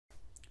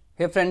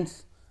Hey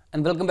friends,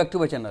 and welcome back to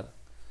my channel.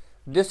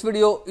 This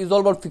video is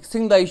all about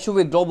fixing the issue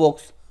with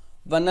Roblox.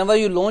 Whenever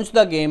you launch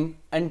the game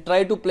and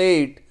try to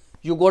play it,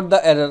 you got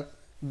the error.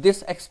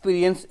 This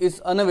experience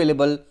is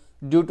unavailable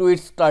due to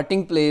its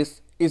starting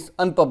place is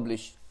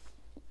unpublished.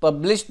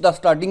 Publish the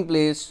starting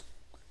place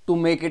to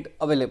make it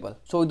available.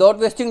 So without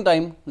wasting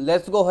time,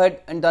 let's go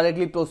ahead and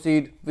directly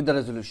proceed with the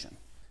resolution.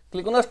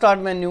 Click on the start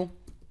menu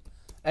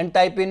and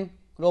type in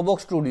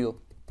Roblox Studio.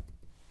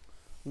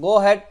 Go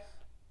ahead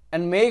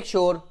and make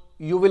sure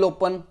you will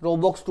open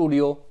Roblox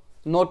Studio,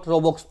 not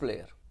Roblox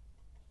Player.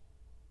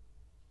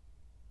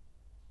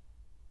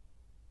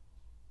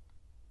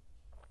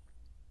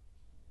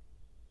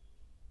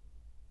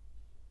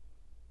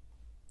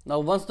 Now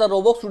once the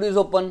Roblox Studio is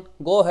open,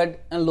 go ahead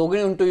and log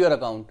in into your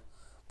account.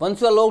 Once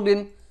you are logged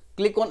in,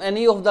 click on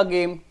any of the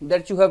game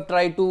that you have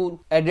tried to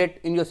edit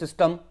in your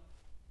system.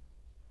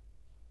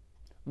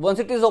 Once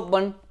it is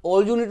open,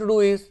 all you need to do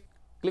is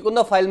click on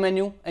the file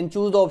menu and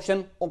choose the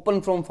option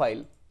open from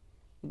file.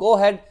 Go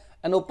ahead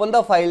and open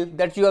the file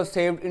that you have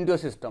saved into your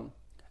system.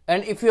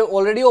 And if you have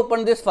already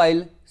opened this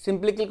file,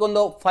 simply click on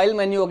the file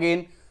menu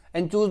again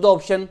and choose the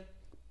option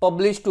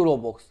publish to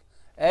Roblox.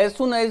 As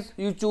soon as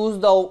you choose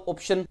the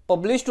option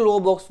publish to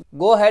Roblox,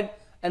 go ahead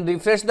and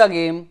refresh the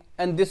game,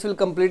 and this will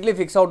completely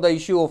fix out the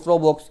issue of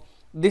Roblox.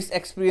 This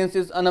experience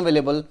is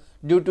unavailable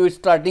due to its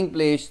starting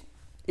place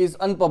is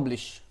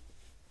unpublished.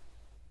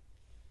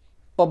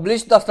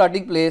 Publish the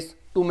starting place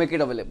to make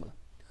it available.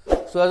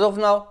 So as of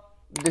now,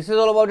 this is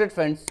all about it,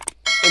 friends.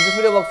 If this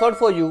video works out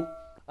for you,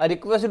 I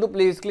request you to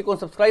please click on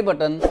subscribe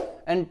button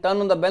and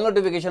turn on the bell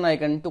notification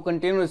icon to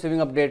continue receiving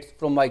updates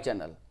from my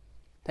channel.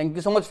 Thank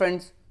you so much,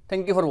 friends.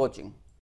 Thank you for watching.